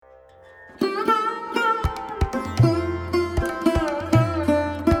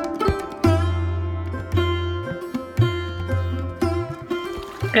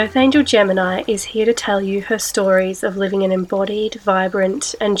Earth Angel Gemini is here to tell you her stories of living an embodied,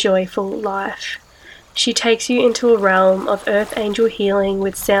 vibrant, and joyful life. She takes you into a realm of Earth Angel healing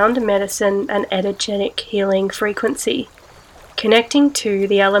with sound medicine and energetic healing frequency, connecting to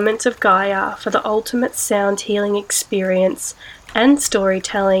the elements of Gaia for the ultimate sound healing experience and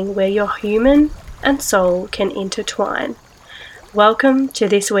storytelling where your human and soul can intertwine. Welcome to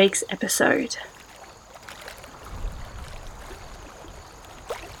this week's episode.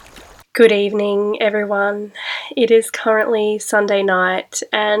 Good evening, everyone. It is currently Sunday night,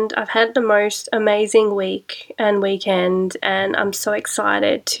 and I've had the most amazing week and weekend, and I'm so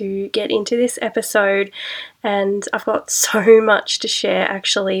excited to get into this episode, and I've got so much to share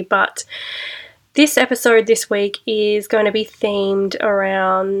actually, but this episode this week is going to be themed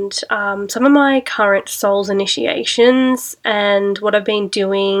around some of my current soul's initiations and what I've been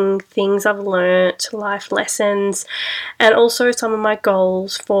doing, things I've learnt, life lessons, and also some of my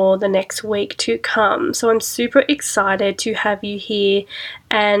goals for the next week to come. So I'm super excited to have you here,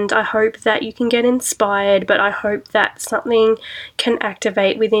 and I hope that you can get inspired, but I hope that something can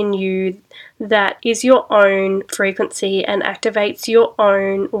activate within you that is your own frequency and activates your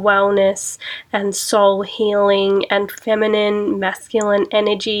own wellness and soul healing and feminine, masculine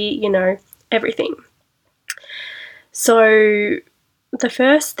energy, everything. So the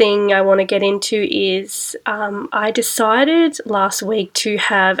first thing I want to get into is I decided last week to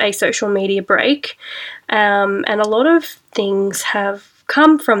have a social media break, and a lot of things have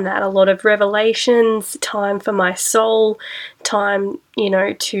come from that, a lot of revelations, time for my soul, time,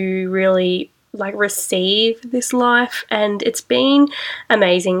 to really receive this life, and it's been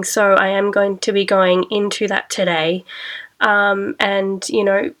amazing. So I am going to be going into that today, and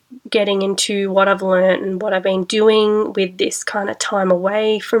getting into what I've learned and what I've been doing with this kind of time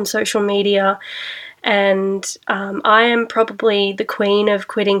away from social media. And I am probably the queen of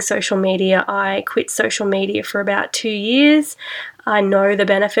quitting social media. I quit social media for about 2 years. I know the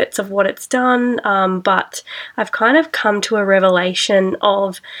benefits of what it's done, but I've kind of come to a revelation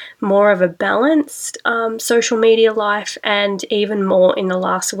of more of a balanced social media life, and even more in the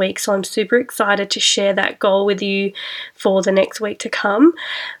last week. So I'm super excited to share that goal with you for the next week to come.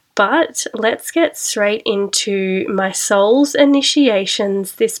 But let's get straight into my soul's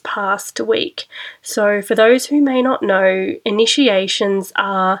initiations this past week. So for those who may not know, initiations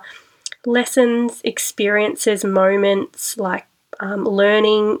are lessons, experiences, moments,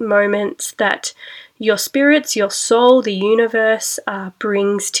 learning moments that your spirits, your soul, the universe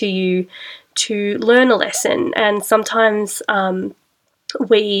brings to you to learn a lesson. And sometimes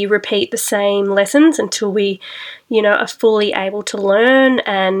we repeat the same lessons until we, are fully able to learn,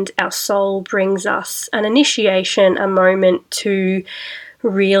 and our soul brings us an initiation, a moment to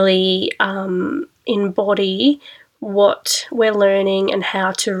really embody what we're learning and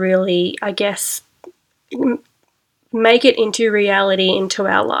how to really, make it into reality, into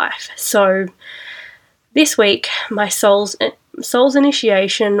our life. So this week, my soul's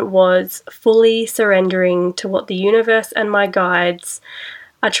initiation was fully surrendering to what the universe and my guides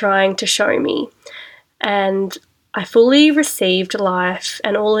are trying to show me. And I fully received life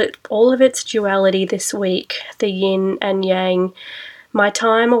and all of its duality this week, the yin and yang, my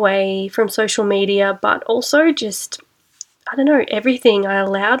time away from social media, but also just, everything. I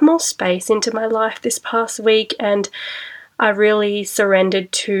allowed more space into my life this past week, and I really surrendered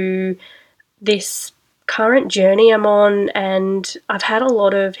to this current journey I'm on, and I've had a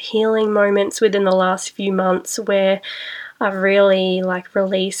lot of healing moments within the last few months where I've really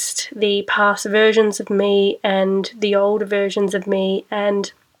released the past versions of me and the old versions of me,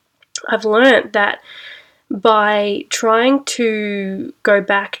 and I've learnt that by trying to go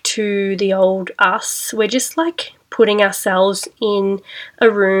back to the old us, we're just putting ourselves in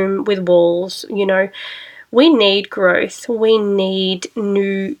a room with walls. We need growth, we need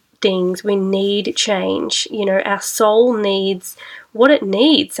new things, we need change. Our soul needs what it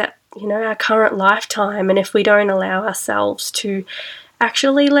needs at our current lifetime, and if we don't allow ourselves to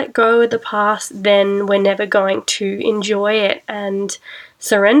actually let go of the past, then we're never going to enjoy it and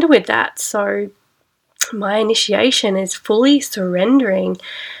surrender with that. So my initiation is fully surrendering,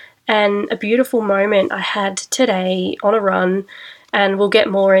 and a beautiful moment I had today on a run. And we'll get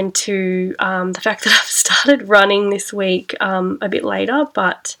more into the fact that I've started running this week a bit later,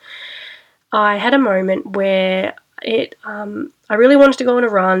 but I had a moment where I really wanted to go on a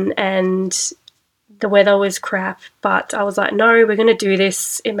run, and the weather was crap, but I was like, no, we're going to do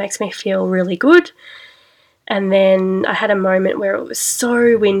this. It makes me feel really good. And then I had a moment where it was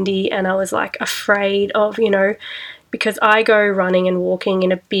so windy, and I was afraid of, because I go running and walking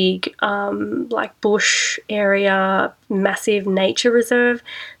in a big like bush area, massive nature reserve.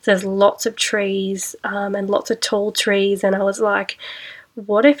 So there's lots of trees and lots of tall trees, and I was like,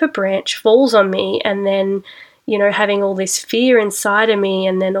 what if a branch falls on me? And then, you know, having all this fear inside of me,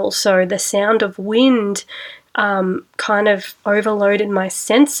 and then also the sound of wind kind of overloaded my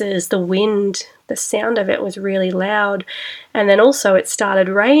senses. The wind, the sound of it was really loud. And then also it started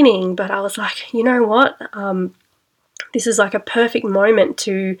raining, but I was like, you know what? This is like a perfect moment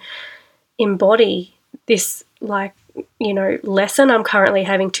to embody this, like, you know, lesson I'm currently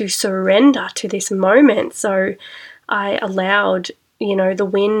having, to surrender to this moment. So I allowed, you know, the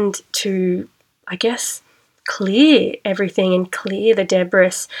wind to, I guess, clear everything and clear the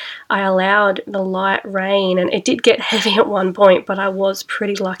debris. I allowed the light rain, and it did get heavy at one point, but I was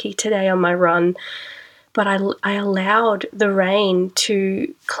pretty lucky today on my run. But I allowed the rain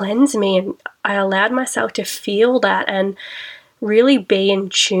to cleanse me, and I allowed myself to feel that and really be in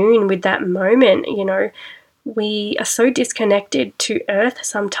tune with that moment. You know, we are so disconnected to earth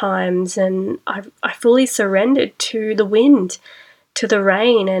sometimes, and I fully surrendered to the wind, to the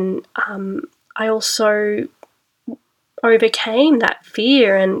rain, and I also overcame that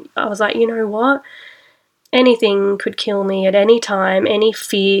fear, and I was like, you know what? Anything could kill me at any time, any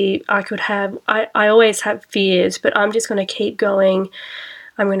fear I could have. I always have fears, but I'm just going to keep going.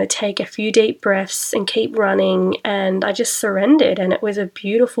 I'm going to take a few deep breaths and keep running, and I just surrendered, and it was a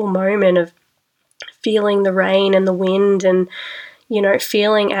beautiful moment of feeling the rain and the wind, and, you know,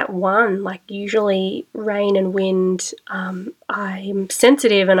 feeling at one. Like, usually rain and wind, I'm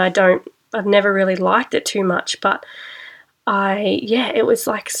sensitive, and I've never really liked it too much, but it was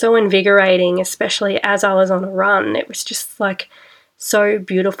like so invigorating, especially as I was on a run. It was just like so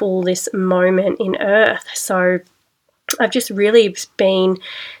beautiful, this moment in earth. So I've just really been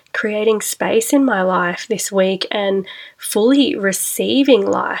creating space in my life this week and fully receiving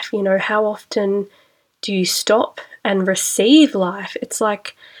life. You know, how often do you stop and receive life? It's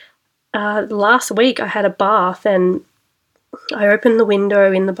like last week I had a bath, and I opened the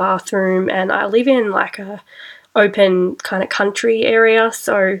window in the bathroom, and I live in like a open kind of country area,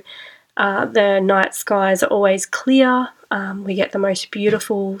 so the night skies are always clear. We get the most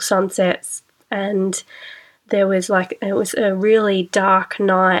beautiful sunsets, and it was a really dark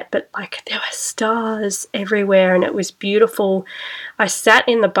night, but like there were stars everywhere, and it was beautiful. I sat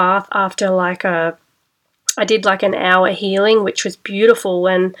in the bath after I did like an hour healing, which was beautiful,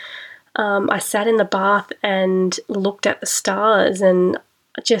 and I sat in the bath and looked at the stars, and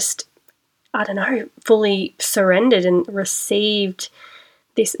just, I don't know, fully surrendered and received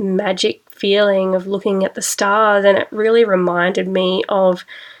this magic feeling of looking at the stars. And it really reminded me of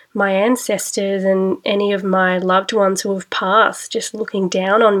my ancestors and any of my loved ones who have passed, just looking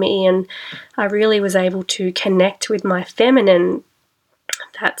down on me. And I really was able to connect with my feminine.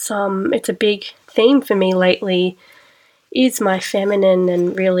 That's it's a big theme for me lately, is my feminine,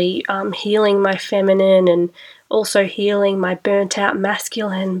 and really healing my feminine, and also healing my burnt out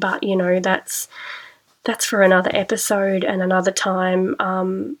masculine. But, you know, that's for another episode and another time.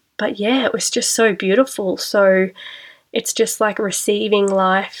 But yeah, it was just so beautiful. So it's just like receiving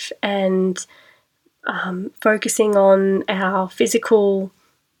life and focusing on our physical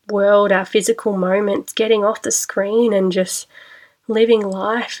world, our physical moments, getting off the screen and just living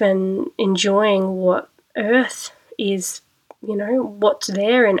life and enjoying what earth is, you know, what's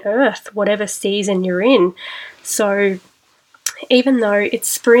there in earth, whatever season you're in. So even though it's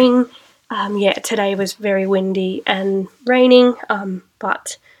spring, today was very windy and raining,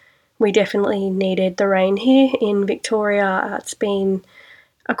 but we definitely needed the rain here in Victoria. It's been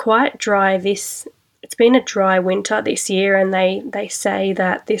it's been a dry winter this year, and they say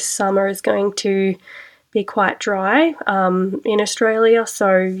that this summer is going to be quite dry in Australia.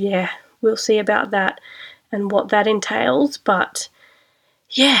 So yeah, we'll see about that and what that entails. But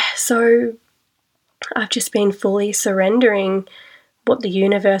yeah, so I've just been fully surrendering what the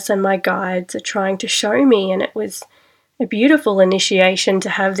universe and my guides are trying to show me, and it was a beautiful initiation to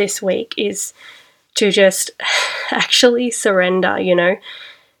have this week, is to just actually surrender. You know,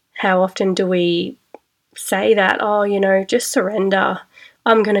 how often do we say that? Oh, you know, just surrender.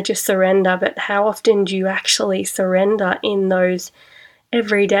 I'm going to just surrender. But how often do you actually surrender in those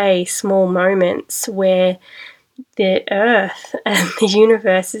everyday small moments where the earth and the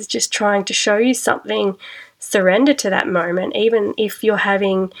universe is just trying to show you something? Surrender to that moment, even if you're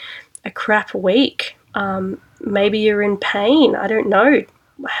having a crap week. Maybe you're in pain. I don't know.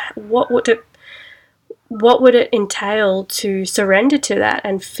 What would it entail to surrender to that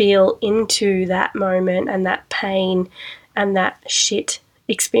and feel into that moment and that pain and that shit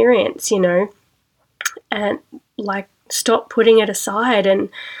experience, you know? And like stop putting it aside and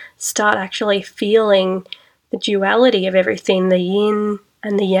start actually feeling the duality of everything, the yin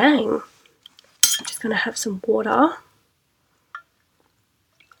and the yang. I'm just going to have some water.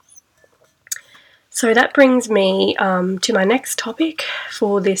 So that brings me to my next topic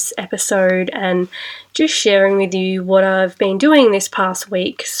for this episode, and just sharing with you what I've been doing this past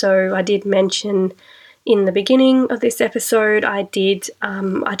week. So I did mention in the beginning of this episode, I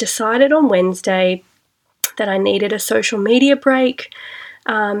decided on Wednesday that I needed a social media break.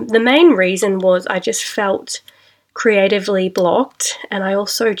 The main reason was I just felt creatively blocked, and I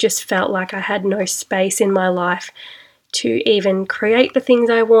also just felt like I had no space in my life to even create the things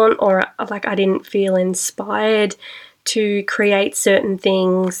I want, or like I didn't feel inspired to create certain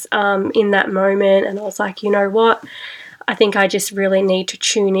things in that moment. And I was like, you know what? I think I just really need to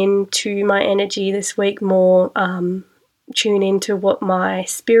tune in to my energy this week more, tune into what my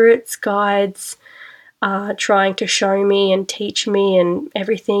spirits, guides are trying to show me and teach me and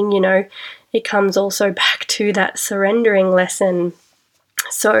everything, It comes also back to that surrendering lesson.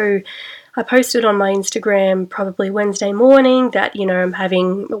 So I posted on my Instagram probably Wednesday morning that, I'm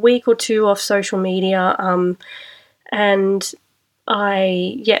having a week or two off social media, and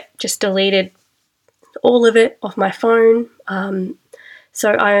I, just deleted all of it off my phone.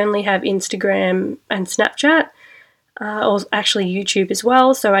 So I only have Instagram and Snapchat, or actually YouTube as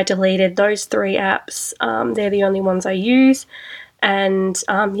well. So I deleted those 3 apps. They're the only ones I use. And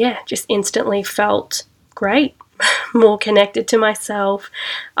just instantly felt great, more connected to myself.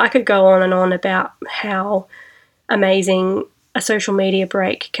 I could go on and on about how amazing a social media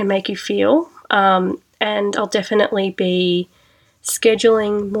break can make you feel. And I'll definitely be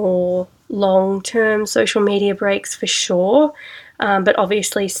scheduling more long-term social media breaks for sure, but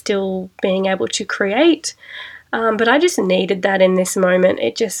obviously still being able to create. But I just needed that in this moment.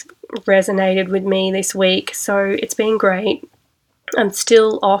 It just resonated with me this week, so it's been great. I'm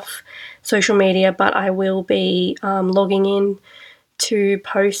still off social media, but I will be logging in to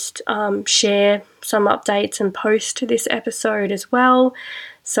post, share some updates and post to this episode as well.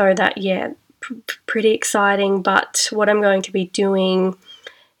 So that, pretty exciting. But what I'm going to be doing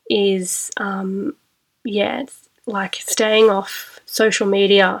is, like staying off social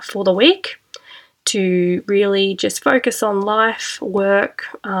media for the week to really just focus on life, work,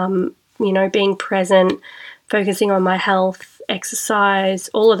 being present, focusing on my health, exercise,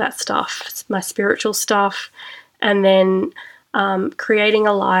 all of that stuff, my spiritual stuff, and then creating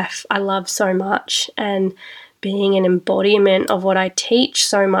a life I love so much and being an embodiment of what I teach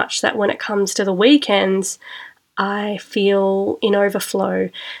so much that when it comes to the weekends, I feel in overflow.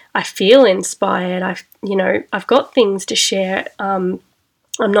 I feel inspired. I've got things to share. I'm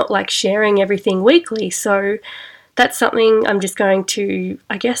not like sharing everything weekly, so that's something I'm just going to,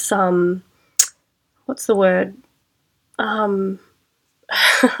 I guess, what's the word? Oh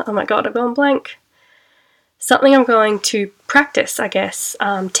my God, I've gone blank. Something I'm going to practice, I guess.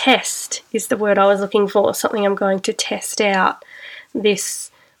 Test is the word I was looking for. Something I'm going to test out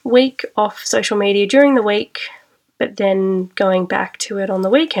this week off social media during the week, but then going back to it on the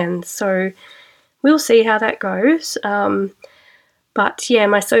weekends. So we'll see how that goes. But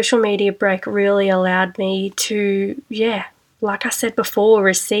my social media break really allowed me to, like I said before,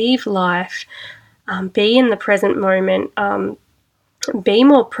 receive life, be in the present moment, be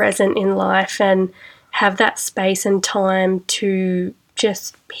more present in life, and have that space and time to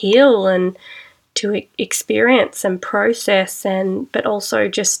just heal and to experience and process, but also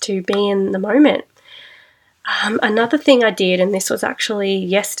just to be in the moment. Another thing I did, and this was actually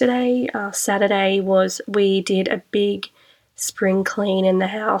yesterday, Saturday, was we did a big spring clean in the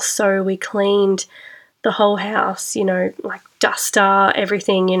house. So we cleaned the whole house, like duster,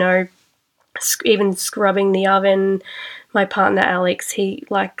 everything, even scrubbing the oven. My partner Alex, he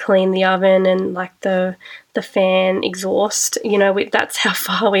cleaned the oven and the fan exhaust. That's how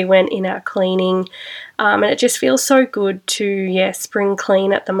far we went in our cleaning, and it just feels so good to spring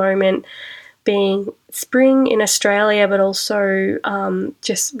clean at the moment, being spring in Australia, but also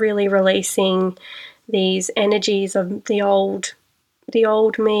just really releasing these energies of the old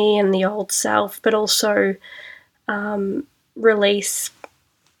me and the old self, but also release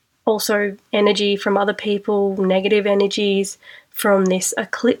also energy from other people, negative energies from this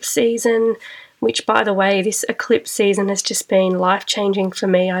eclipse season, which, by the way, this eclipse season has just been life-changing for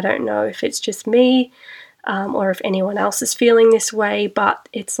me. I don't know if it's just me or if anyone else is feeling this way, but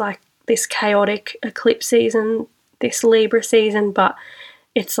it's like this chaotic eclipse season, this Libra season, but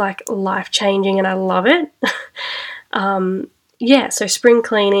it's like life-changing and I love it. So spring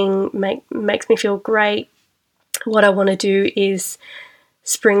cleaning makes me feel great. What I want to do is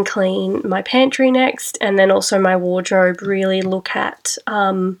spring clean my pantry next, and then also my wardrobe, really looking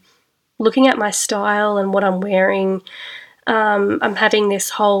at my style and what I'm wearing. I'm having this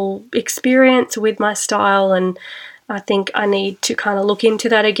whole experience with my style, and I think I need to kind of look into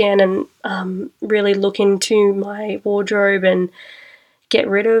that again and really look into my wardrobe and get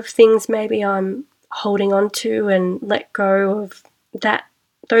rid of things maybe I'm holding on to and let go of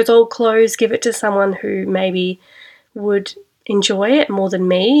those old clothes, give it to someone who maybe would enjoy it more than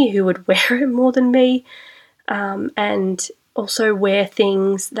me, who would wear it more than me, and also wear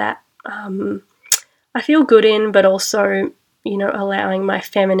things that I feel good in, but also, allowing my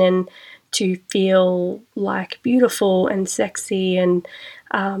feminine to feel like beautiful and sexy. And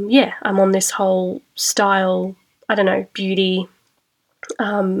I'm on this whole style, I don't know, beauty.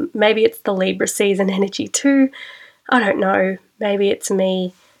 Maybe it's the Libra season energy too. I don't know. Maybe it's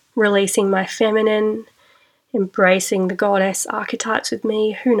me releasing my feminine, embracing the goddess archetypes with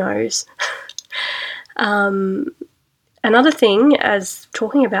me. Who knows? Another thing, as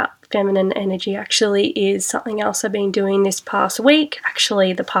talking about feminine energy, actually is something else I've been doing this past week,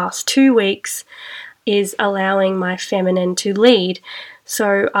 actually the past 2 weeks, is allowing my feminine to lead.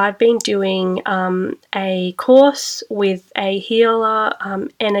 So I've been doing a course with a healer,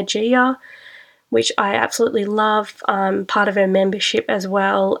 Energia, which I absolutely love. I'm part of her membership as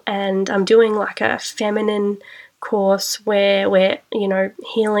well, and I'm doing like a feminine course where we're,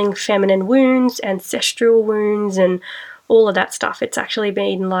 healing feminine wounds, ancestral wounds, and all of that stuff. It's actually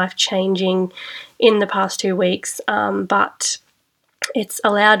been life-changing in the past 2 weeks, but it's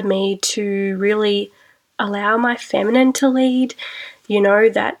allowed me to really allow my feminine to lead,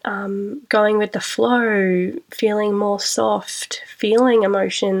 that going with the flow, feeling more soft, feeling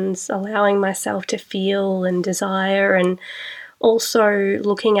emotions, allowing myself to feel and desire, and also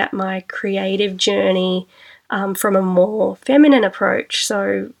looking at my creative journey from a more feminine approach.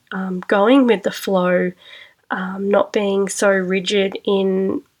 So going with the flow, not being so rigid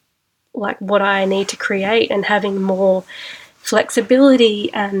in like what I need to create, and having more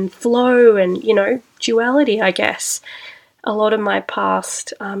flexibility and flow and, duality, I guess. A lot of my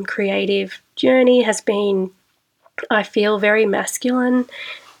past creative journey has been, I feel, very masculine.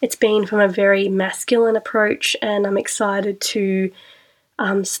 It's been from a very masculine approach, and I'm excited to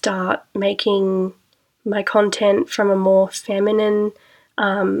start making my content from a more feminine,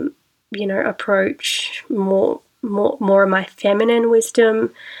 approach, more of my feminine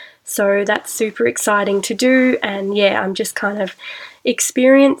wisdom. So that's super exciting to do, and I'm just kind of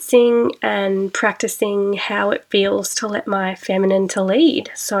experiencing and practicing how it feels to let my feminine to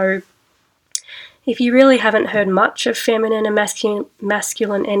lead. So if you really haven't heard much of feminine and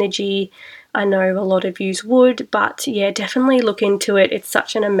masculine energy, I know a lot of yous would, but definitely look into it. It's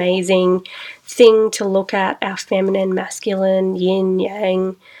such an amazing thing to look at, our feminine, masculine, yin,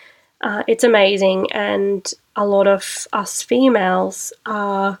 yang. It's amazing, and a lot of us females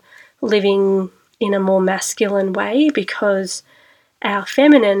are living in a more masculine way because our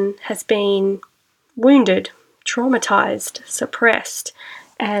feminine has been wounded, traumatized, suppressed,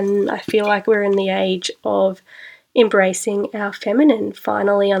 and I feel like we're in the age of embracing our feminine,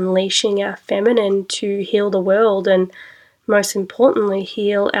 finally unleashing our feminine to heal the world and, most importantly,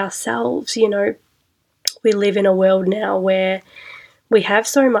 heal ourselves. We live in a world now where we have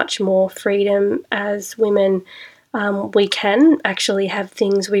so much more freedom as women. We can actually have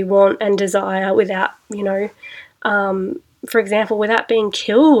things we want and desire without, for example, without being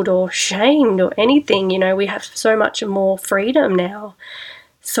killed or shamed or anything. We have so much more freedom now.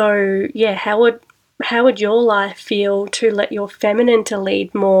 So how would your life feel to let your feminine to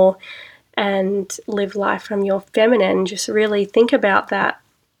lead more and live life from your feminine? Just really think about that.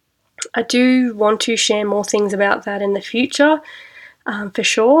 I do want to share more things about that in the future, for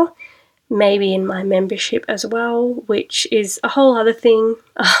sure. Maybe in my membership as well, which is a whole other thing.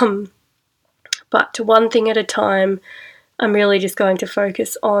 But one thing at a time. I'm really just going to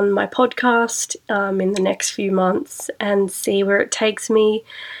focus on my podcast in the next few months and see where it takes me.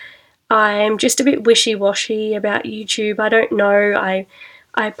 I'm just a bit wishy-washy about YouTube. I don't know.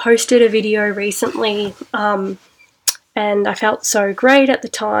 I posted a video recently and I felt so great at the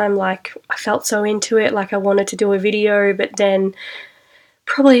time. Like, I felt so into it, like I wanted to do a video, but then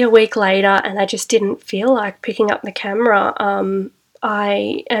probably a week later, and I just didn't feel like picking up the camera.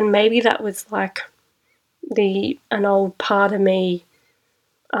 And maybe that was like an old part of me,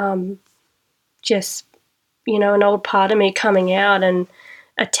 just, an old part of me coming out, and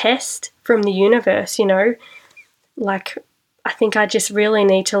a test from the universe, like, I think I just really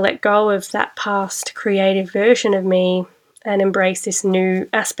need to let go of that past creative version of me and embrace this new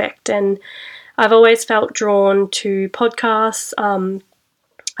aspect. And I've always felt drawn to podcasts.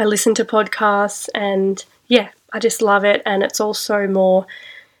 I listen to podcasts, and yeah, I just love it. And it's also more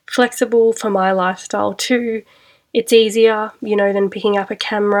flexible for my lifestyle too. It's easier, than picking up a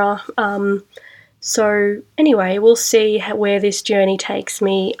camera. So anyway, we'll see where this journey takes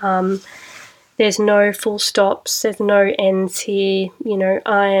me. There's no full stops, there's no ends here.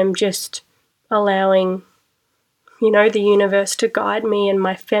 I am just allowing, the universe to guide me and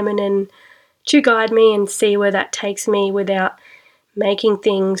my feminine to guide me and see where that takes me without making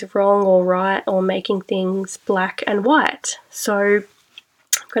things wrong or right or making things black and white. So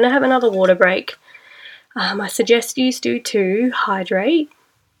I'm going to have another water break. I suggest you do too. Hydrate.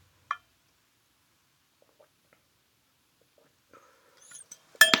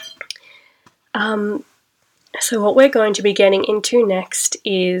 So what we're going to be getting into next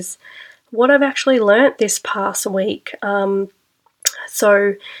is what I've actually learnt this past week.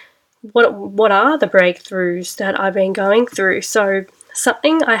 So what are the breakthroughs that I've been going through? So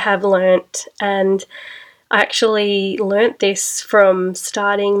something I have learnt, and I actually learnt this from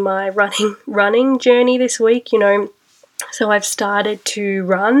starting my running journey this week, So I've started to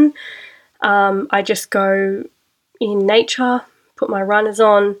run. I just go in nature, put my runners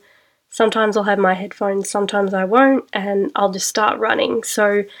on. Sometimes I'll have my headphones, sometimes I won't, and I'll just start running.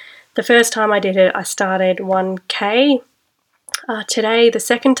 So the first time I did it, I started 1K. Today, the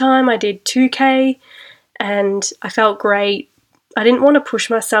second time, I did 2K, and I felt great. I didn't want to push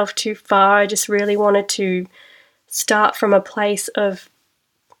myself too far. I just really wanted to start from a place of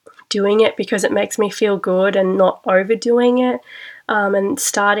doing it because it makes me feel good and not overdoing it. And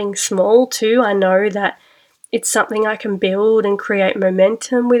starting small too. I know that it's something I can build and create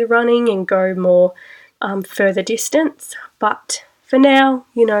momentum with running and go more further distance. But for now,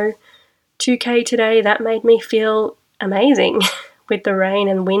 2K today, that made me feel amazing with the rain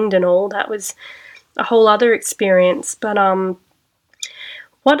and wind and all. That was a whole other experience. But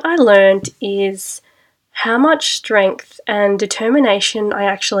what I learned is how much strength and determination I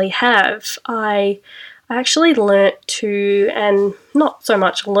actually have. I actually learnt to, and not so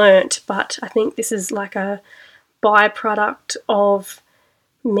much learnt, but I think this is like a byproduct of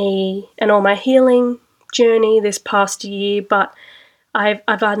me and all my healing journey this past year, but I've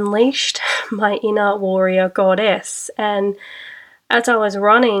unleashed my inner warrior goddess. And as I was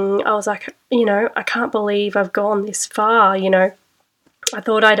running, I was like, I can't believe I've gone this far. I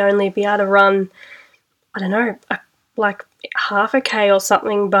thought I'd only be able to run, I don't know, like half a K or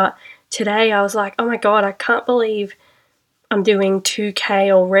something, but today I was like, oh my God, I can't believe I'm doing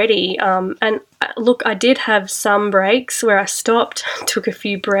 2K already. And look, I did have some breaks where I stopped, took a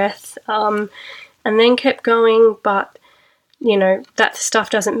few breaths, and then kept going, but that stuff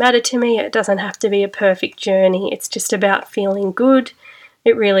doesn't matter to me. It doesn't have to be a perfect journey. It's just about feeling good.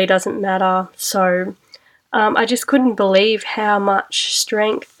 It really doesn't matter. So I just couldn't believe how much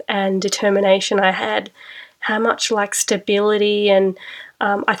strength and determination I had, how much like stability, and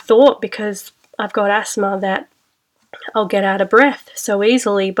I thought because I've got asthma that I'll get out of breath so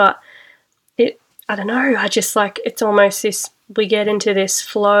easily, but I don't know, I just like, it's almost this, we get into this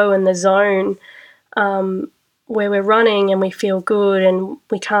flow and the zone where we're running and we feel good and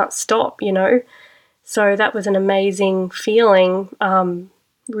we can't stop, So that was an amazing feeling,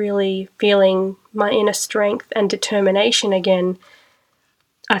 really feeling my inner strength and determination again.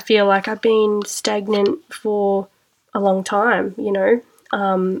 I feel like I've been stagnant for a long time,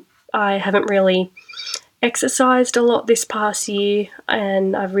 I haven't really exercised a lot this past year,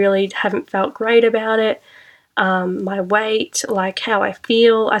 and I really haven't felt great about it. My weight, like how I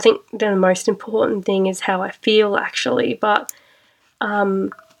feel. I think the most important thing is how I feel actually, but I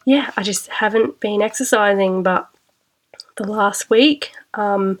just haven't been exercising. But the last week,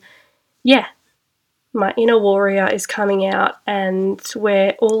 my inner warrior is coming out, and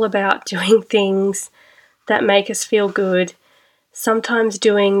we're all about doing things that make us feel good. Sometimes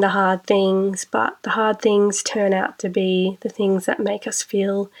doing the hard things, but the hard things turn out to be the things that make us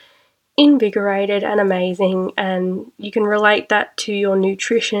feel invigorated and amazing. And you can relate that to your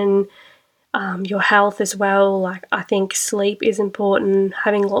nutrition, your health as well. Like, I think sleep is important,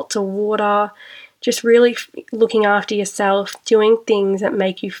 having lots of water, just really looking after yourself, doing things that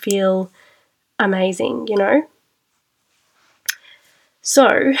make you feel amazing,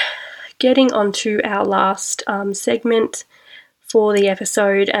 So, getting on to our last segment for the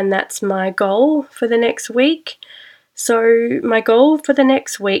episode, and that's my goal for the next week. So my goal for the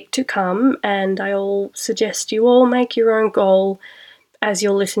next week to come, and I'll suggest you all make your own goal as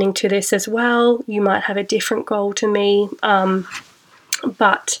you're listening to this as well. You might have a different goal to me,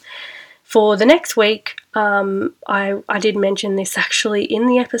 but for the next week, I did mention this actually in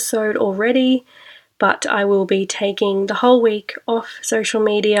the episode already, but I will be taking the whole week off social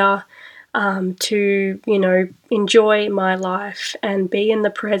media to, enjoy my life and be in the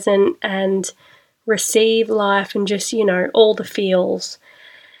present and receive life and just, all the feels.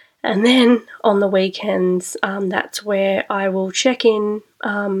 And then on the weekends, that's where I will check in,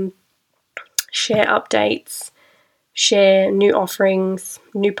 share updates, share new offerings,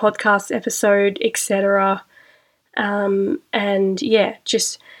 new podcast episode, etc. And yeah,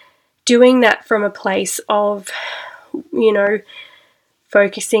 just doing that from a place of,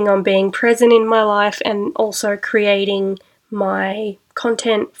 focusing on being present in my life and also creating my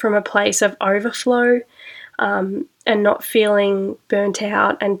content from a place of overflow, and not feeling burnt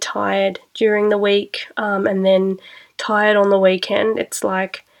out and tired during the week, and then tired on the weekend. It's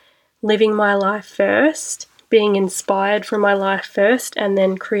like living my life first, being inspired from my life first, and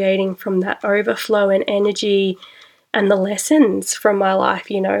then creating from that overflow and energy and the lessons from my life.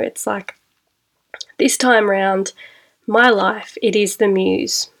 It's like this time round, my life, it is the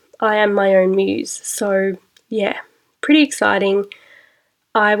muse. I am my own muse. So yeah, pretty exciting.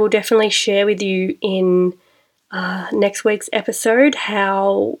 I will definitely share with you in next week's episode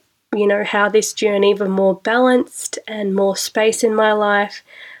how this journey of a more balanced and more space in my life,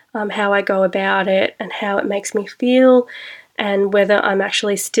 how I go about it and how it makes me feel, and whether I'm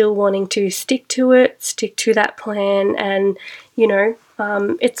actually still wanting to stick to that plan. And,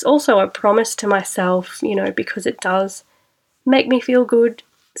 it's also a promise to myself, because it does make me feel good.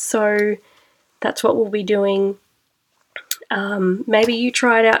 So that's what we'll be doing. Maybe you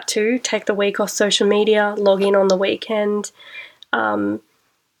try it out too. Take the week off social media, log in on the weekend.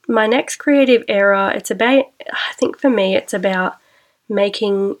 My next creative era, I think for me, it's about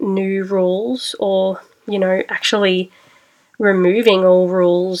making new rules, or, actually removing all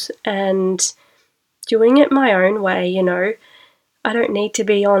rules and doing it my own way. I don't need to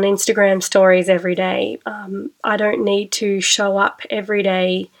be on Instagram stories every day. I don't need to show up every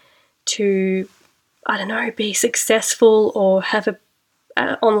day to, be successful or have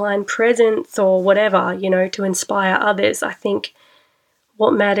an online presence or whatever, to inspire others. I think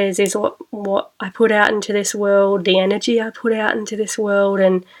what matters is what I put out into this world, the energy I put out into this world,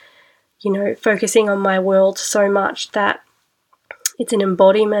 and, focusing on my world so much that it's an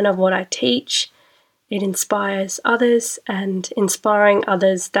embodiment of what I teach. It inspires others, and inspiring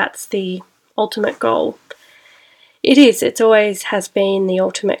others, that's the ultimate goal. It always has been the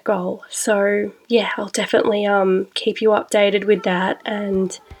ultimate goal. So yeah, I'll definitely keep you updated with that,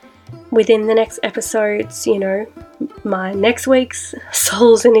 and within the next episodes, my next week's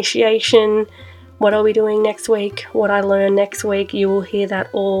Soul's Initiation, what are we doing next week, what I learn next week, you will hear that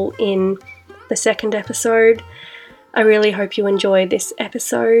all in the second episode. I really hope you enjoyed this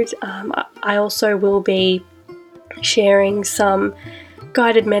episode. I also will be sharing some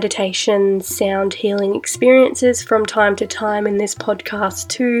guided meditations, sound healing experiences from time to time in this podcast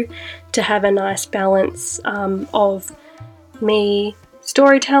too, to have a nice balance of me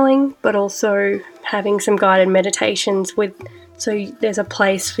storytelling, but also having some guided meditations so there's a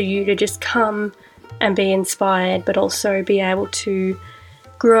place for you to just come and be inspired, but also be able to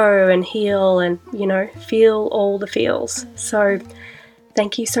grow and heal and, feel all the feels. So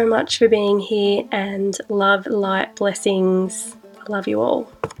thank you so much for being here, and love, light, blessings. I love you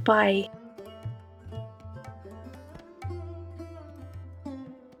all. Bye.